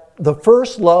that the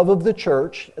first love of the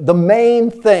church, the main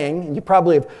thing, and you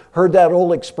probably have heard that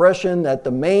old expression that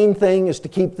the main thing is to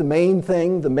keep the main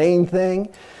thing the main thing.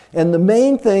 And the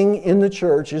main thing in the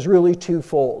church is really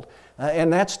twofold.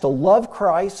 And that's to love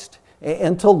Christ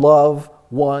and to love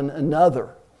one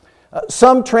another.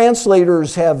 Some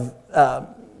translators have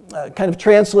kind of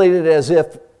translated it as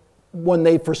if when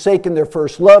they've forsaken their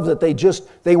first love that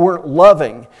they weren't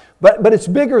loving. But it's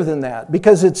bigger than that,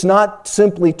 because it's not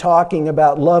simply talking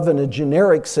about love in a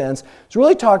generic sense. It's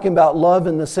really talking about love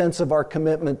in the sense of our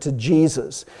commitment to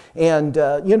Jesus. And,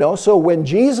 so when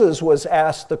Jesus was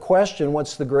asked the question,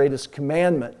 what's the greatest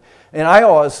commandment? And I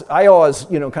always,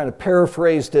 kind of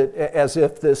paraphrased it as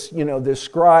if this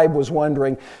scribe was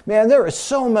wondering, man, there is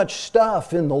so much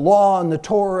stuff in the law and the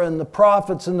Torah and the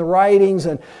prophets and the writings,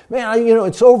 and man,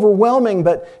 it's overwhelming,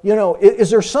 but,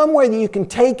 is there some way that you can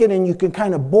take it and you can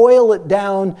kind of boil it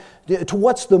down to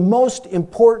what's the most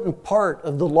important part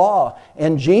of the law?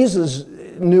 And Jesus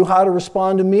knew how to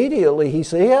respond immediately. He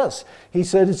said, yes. He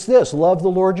said, it's this: love the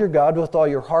Lord your God with all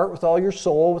your heart, with all your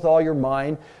soul, with all your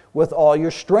mind, with all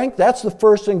your strength. That's the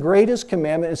first and greatest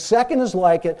commandment. And second is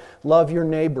like it: love your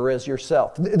neighbor as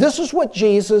yourself. This is what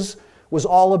Jesus was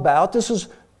all about. This is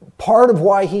part of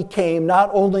why he came, not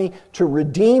only to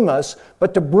redeem us,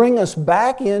 but to bring us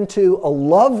back into a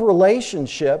love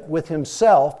relationship with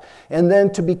himself, and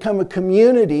then to become a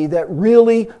community that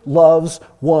really loves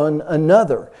one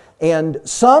another. And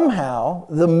somehow,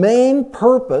 the main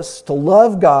purpose to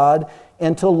love God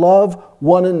and to love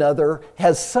one another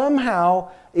has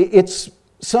somehow,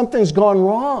 something's gone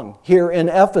wrong here in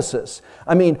Ephesus.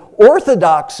 I mean,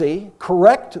 orthodoxy,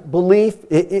 correct belief,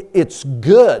 it's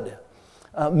good.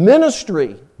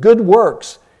 Ministry, good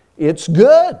works, it's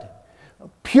good.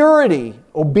 Purity,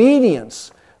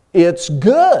 obedience, it's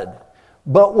good.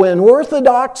 But when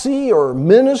orthodoxy or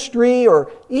ministry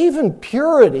or even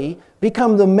purity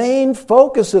become the main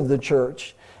focus of the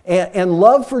church, and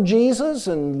love for Jesus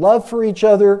and love for each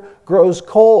other grows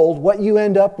cold, what you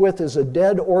end up with is a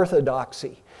dead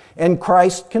orthodoxy. And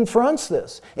Christ confronts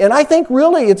this. And I think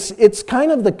really it's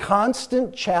kind of the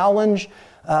constant challenge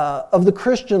of the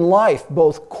Christian life,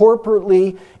 both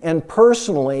corporately and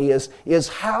personally, is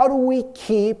how do we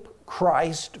keep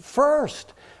Christ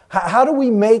first? How do we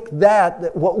make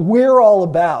that what we're all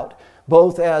about,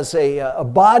 both as a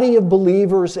body of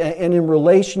believers and in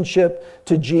relationship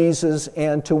to Jesus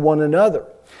and to one another?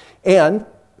 And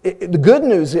the good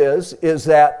news is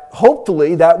that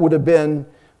hopefully that would have been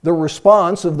the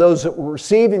response of those that were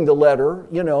receiving the letter.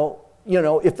 You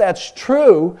know, if that's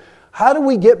true, how do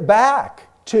we get back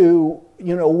to,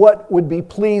 what would be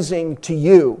pleasing to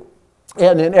you?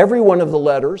 And in every one of the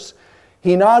letters,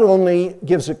 he not only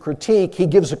gives a critique, he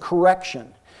gives a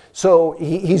correction. So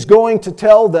he's going to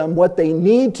tell them what they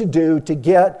need to do to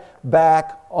get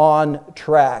back on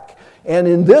track. And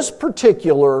in this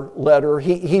particular letter,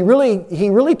 he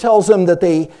really tells them that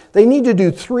they need to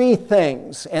do three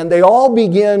things. And they all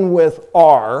begin with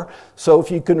R. So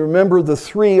if you can remember the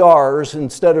three R's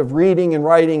instead of reading and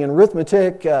writing and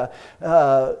arithmetic,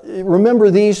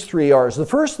 remember these three R's. The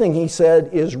first thing he said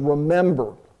is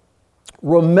remember.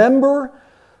 Remember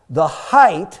the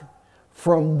height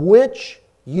from which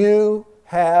you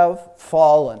have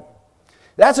fallen.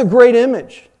 That's a great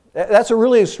image. That's a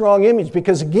really strong image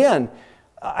because, again,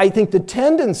 I think the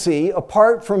tendency,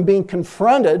 apart from being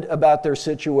confronted about their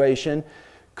situation,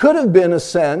 could have been a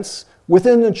sense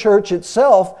within the church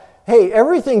itself, hey,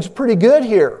 everything's pretty good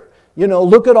here.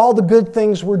 Look at all the good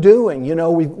things we're doing.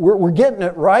 We're getting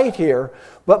it right here.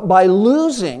 But by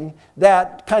losing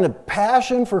that kind of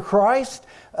passion for Christ,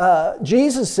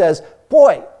 Jesus says,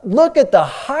 boy, look at the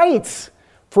heights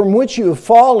from which you have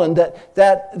fallen,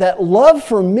 that love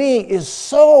for me is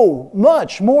so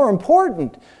much more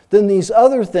important than these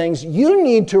other things. You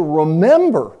need to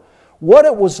remember what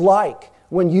it was like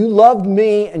when you loved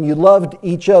me and you loved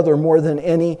each other more than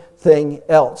anything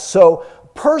else. So,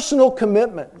 personal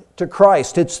commitment to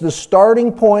Christ. It's the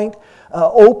starting point,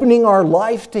 opening our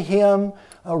life to Him,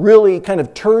 really kind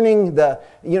of turning the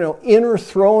inner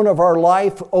throne of our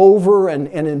life over and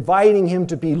inviting Him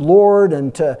to be Lord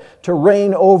and to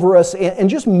reign over us and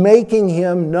just making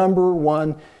Him number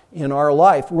one in our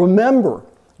life. Remember,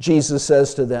 Jesus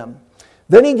says to them.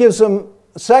 Then He gives them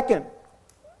a second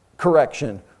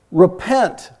correction.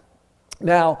 Repent.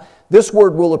 Now, this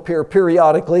word will appear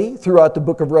periodically throughout the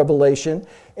book of Revelation,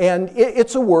 and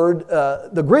it's a word,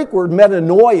 the Greek word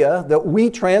metanoia, that we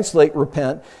translate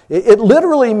repent. It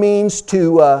literally means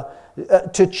to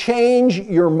change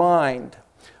your mind.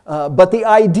 But the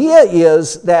idea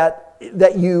is that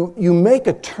you make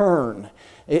a turn.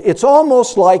 It's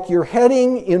almost like you're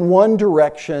heading in one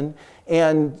direction,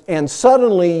 and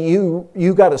suddenly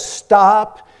you got to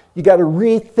stop. You got to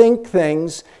rethink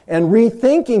things, and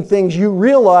rethinking things, you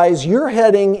realize you're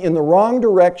heading in the wrong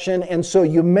direction, and so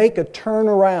you make a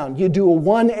turnaround. You do a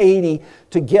 180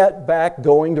 to get back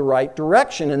going the right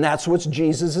direction, and that's what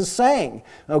Jesus is saying.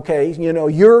 Okay,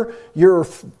 you're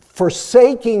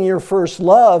forsaking your first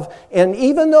love, and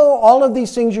even though all of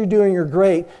these things you're doing are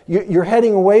great, you're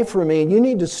heading away from me, and you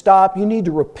need to stop, you need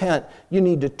to repent, you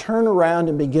need to turn around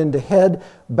and begin to head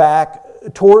back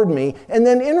toward me. And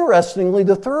then interestingly,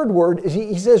 the third word is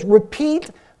he says, repeat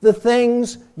the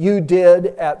things you did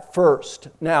at first.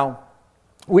 Now,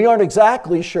 we aren't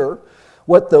exactly sure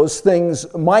what those things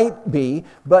might be,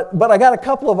 but I got a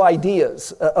couple of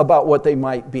ideas about what they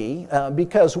might be,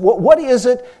 because what is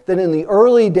it that in the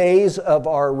early days of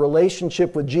our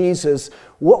relationship with Jesus,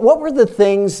 what were the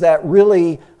things that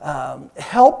really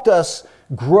helped us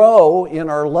grow in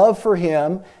our love for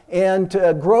Him and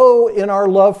grow in our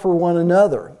love for one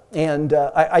another? And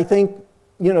I think,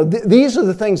 these are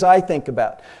the things I think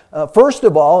about. First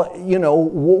of all,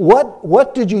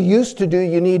 what did you used to do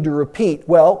you need to repeat?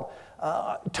 Well,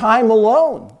 time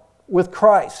alone with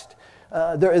Christ.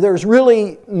 There's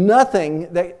really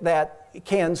nothing that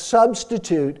can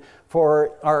substitute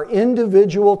for our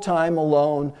individual time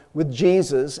alone with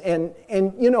Jesus. And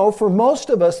for most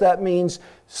of us, that means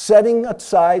setting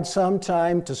aside some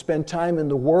time to spend time in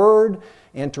the Word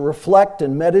and to reflect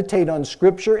and meditate on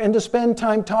Scripture and to spend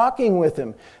time talking with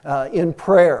Him in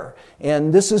prayer.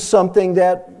 And this is something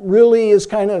that really is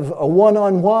kind of a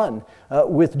one-on-one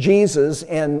with Jesus,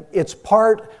 and it's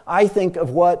part, I think,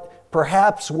 of what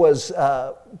perhaps was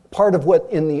part of what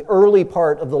in the early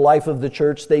part of the life of the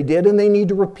church they did, and they need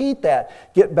to repeat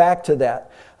that, get back to that.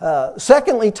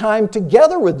 Secondly, time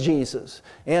together with Jesus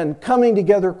and coming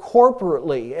together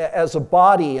corporately as a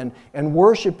body and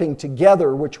worshiping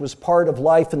together, which was part of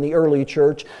life in the early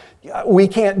church. We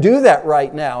can't do that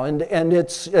right now, and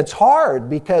it's hard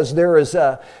because there is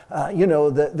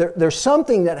there's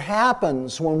something that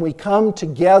happens when we come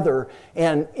together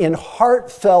and in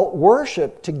heartfelt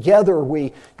worship together.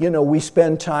 We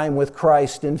spend time with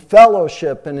Christ in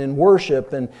fellowship and in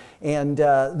worship, and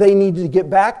they needed to get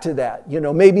back to that.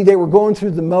 Maybe they were going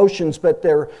through the motions, but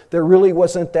there really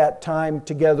wasn't that time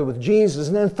together with Jesus.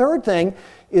 And then the third thing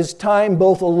is time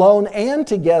both alone and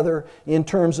together in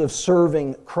terms of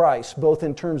serving Christ, both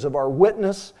in terms of our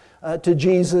witness to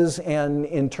Jesus and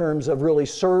in terms of really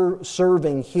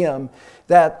serving Him.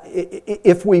 That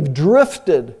if we've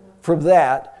drifted from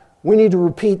that, we need to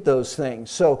repeat those things.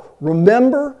 So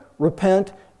remember,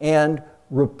 repent, and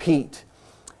repeat.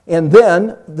 And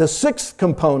then the sixth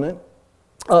component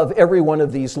of every one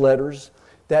of these letters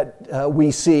that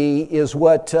we see is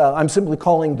what I'm simply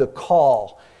calling the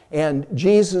call. And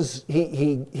Jesus,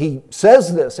 he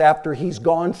says this after He's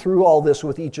gone through all this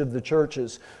with each of the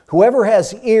churches. Whoever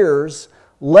has ears,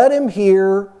 let him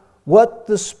hear what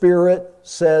the Spirit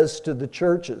says to the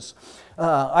churches.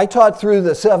 I taught through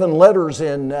the 7 letters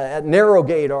at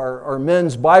Narrowgate, our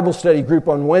men's Bible study group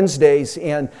on Wednesdays.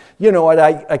 And what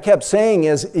I kept saying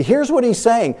is, here's what He's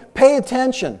saying. Pay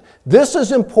attention. This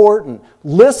is important.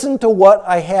 Listen to what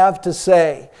I have to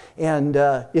say. And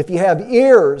if you have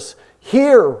ears,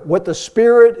 hear what the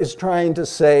Spirit is trying to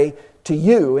say to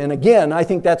you. And again, I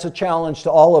think that's a challenge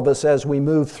to all of us as we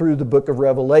move through the book of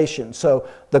Revelation. So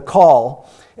the call.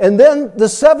 And then the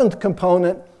seventh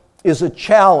component is a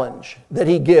challenge that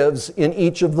he gives in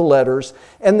each of the letters.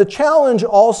 And the challenge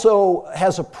also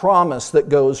has a promise that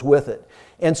goes with it.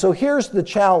 And so here's the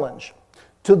challenge.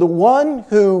 To the one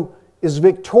who is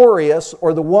victorious,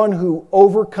 or the one who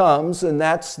overcomes, and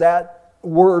that's that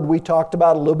word we talked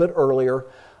about a little bit earlier,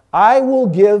 I will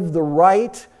give the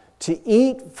right to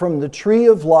eat from the tree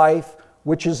of life,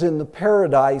 which is in the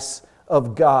paradise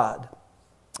of God.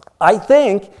 I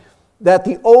think that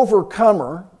the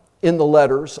overcomer in the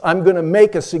letters, I'm going to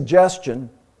make a suggestion.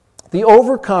 The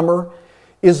overcomer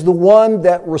is the one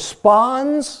that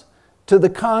responds to the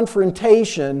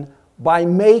confrontation by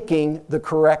making the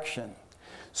correction.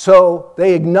 So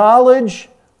they acknowledge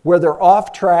where they're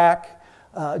off track.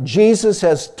 Jesus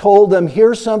has told them,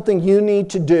 here's something you need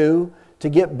to do to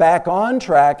get back on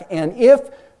track. And if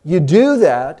you do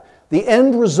that, the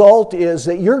end result is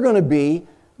that you're going to be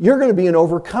an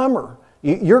overcomer.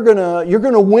 You're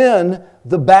going to win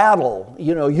the battle.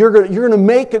 You're going to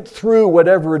make it through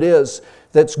whatever it is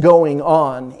that's going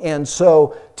on. And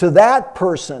so to that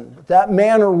person, that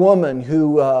man or woman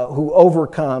who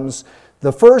overcomes,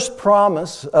 the first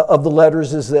promise of the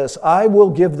letters is this: I will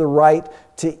give the right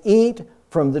to eat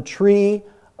from the tree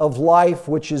of life,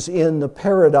 which is in the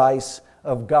paradise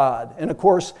of God. And of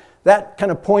course, that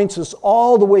kind of points us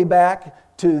all the way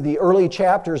back to the early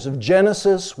chapters of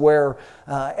Genesis, where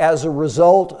as a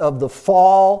result of the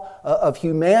fall of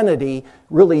humanity,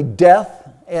 really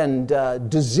death and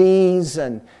disease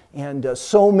and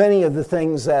so many of the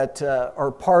things that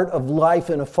are part of life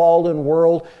in a fallen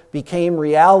world became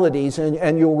realities.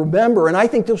 And you'll remember, and I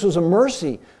think this was a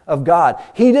mercy of God,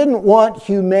 He didn't want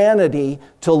humanity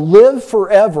to live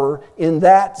forever in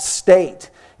that state.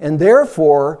 And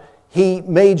therefore, He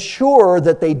made sure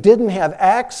that they didn't have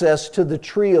access to the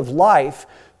tree of life,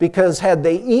 because had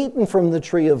they eaten from the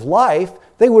tree of life,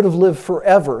 they would have lived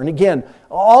forever. And again,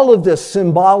 all of this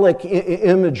symbolic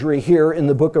imagery here in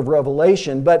the book of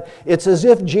Revelation, but it's as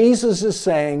if Jesus is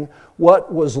saying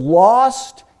what was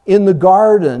lost in the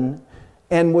garden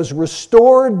and was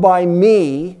restored by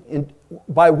me,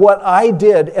 by what I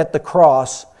did at the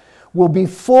cross, will be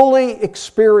fully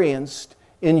experienced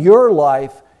in your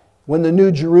life when the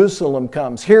New Jerusalem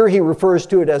comes. Here he refers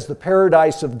to it as the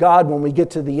paradise of God. When we get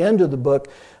to the end of the book,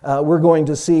 we're going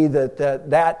to see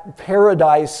that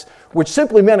paradise, which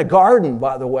simply meant a garden,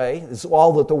 by the way, is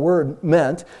all that the word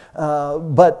meant,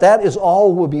 but that is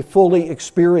all will be fully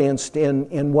experienced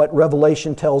in what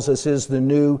Revelation tells us is the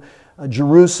New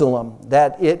Jerusalem,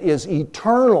 that it is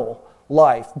eternal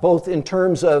life, both in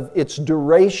terms of its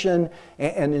duration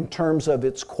and in terms of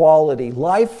its quality.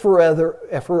 Life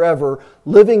forever,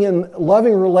 living in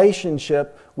loving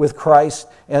relationship with Christ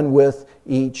and with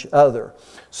each other.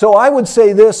 So I would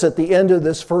say this at the end of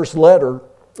this first letter.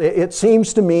 It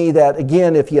seems to me that,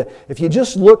 again, if you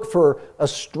just look for a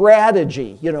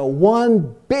strategy,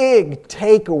 one big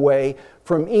takeaway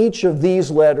from each of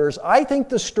these letters, I think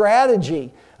the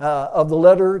strategy of the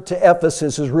letter to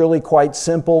Ephesus is really quite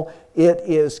simple. It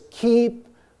is keep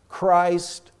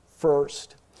Christ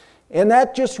first. And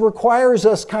that just requires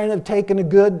us kind of taking a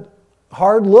good,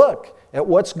 hard look at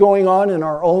what's going on in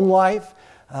our own life,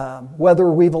 whether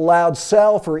we've allowed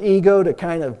self or ego to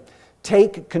kind of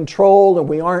take control and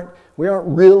we aren't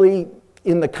really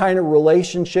in the kind of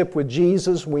relationship with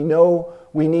Jesus we know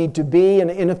we need to be.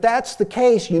 And if that's the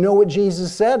case, you know what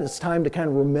Jesus said? It's time to kind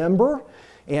of remember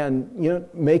and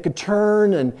make a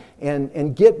turn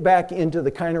and get back into the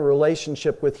kind of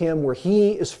relationship with Him where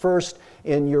He is first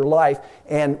in your life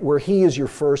and where He is your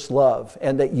first love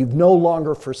and that you've no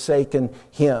longer forsaken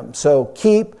Him. So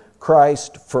keep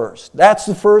Christ first. That's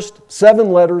the first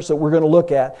 7 letters that we're going to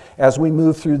look at as we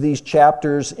move through these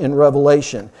chapters in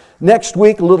Revelation. Next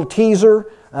week, a little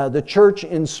teaser, the church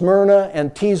in Smyrna,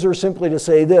 and teaser simply to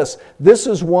say this. This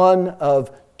is one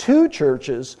of 2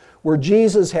 churches where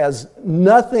Jesus has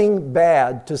nothing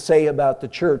bad to say about the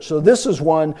church. So this is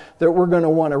one that we're going to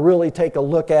want to really take a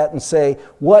look at and say,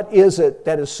 what is it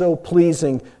that is so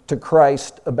pleasing to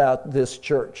Christ about this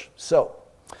church? So,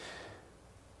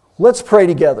 let's pray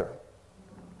together.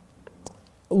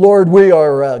 Lord, we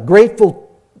are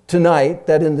grateful tonight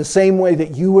that in the same way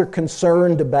that you were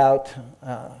concerned about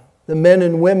the men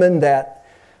and women that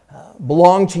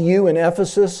belong to you in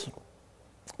Ephesus,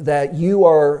 that you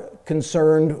are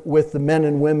concerned with the men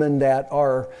and women that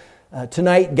are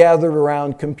tonight gathered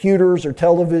around computers or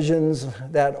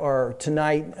televisions, that are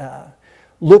tonight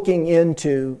looking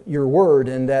into your word,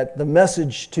 and that the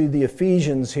message to the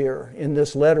Ephesians here in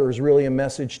this letter is really a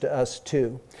message to us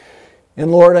too.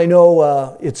 And Lord, I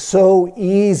know it's so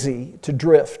easy to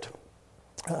drift,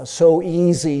 so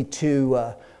easy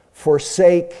to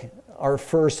forsake our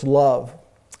first love.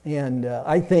 And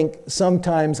I think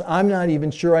sometimes I'm not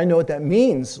even sure I know what that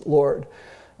means, Lord,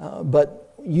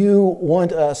 but you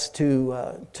want us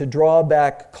to draw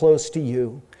back close to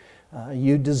you.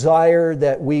 You desire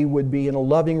that we would be in a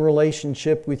loving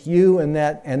relationship with you and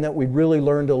that we'd really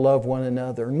learn to love one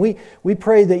another. And we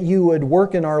pray that you would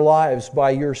work in our lives by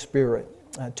your Spirit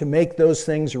to make those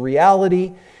things a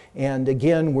reality. And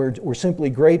again, we're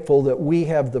simply grateful that we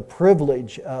have the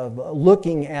privilege of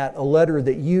looking at a letter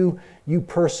that you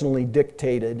personally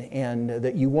dictated and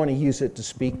that you want to use it to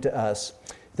speak to us.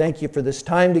 Thank you for this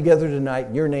time together tonight.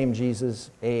 In your name,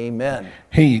 Jesus, amen.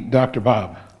 Hey, Dr.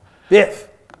 Bob. Biff.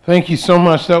 Thank you so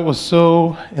much. That was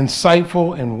so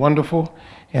insightful and wonderful.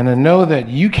 And I know that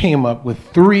you came up with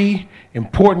 3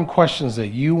 important questions that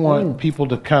you want people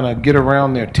to kind of get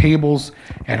around their tables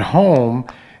at home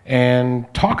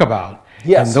and talk about.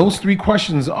 Yes. And those 3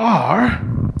 questions are...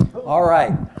 All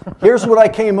right. Here's what I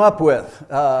came up with.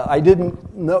 I knew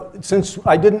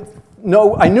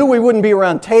we wouldn't be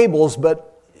around tables,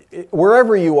 but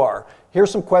wherever you are, here's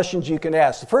some questions you can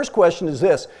ask. The first question is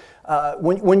this.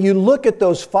 When you look at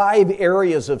those 5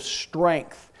 areas of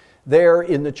strength there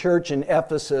in the church in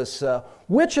Ephesus,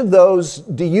 which of those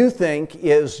do you think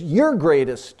is your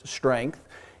greatest strength?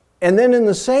 And then in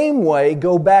the same way,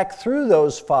 go back through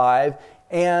those 5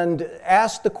 and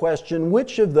ask the question,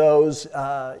 which of those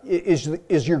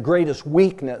is your greatest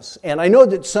weakness? And I know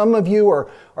that some of you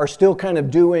are still kind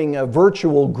of doing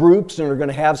virtual groups and are going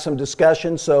to have some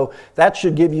discussion, so that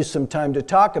should give you some time to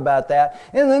talk about that.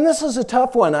 And then this is a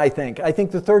tough one, I think. I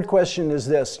think the third question is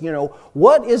this,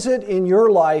 what is it in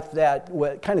your life that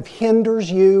kind of hinders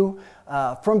you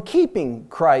from keeping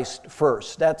Christ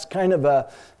first? That's kind of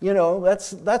a,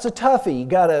 that's a toughie. You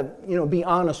got to, be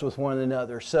honest with one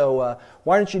another. So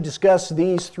why don't you discuss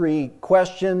these 3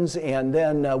 questions, and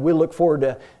then we look forward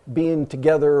to being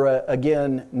together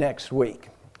again next week.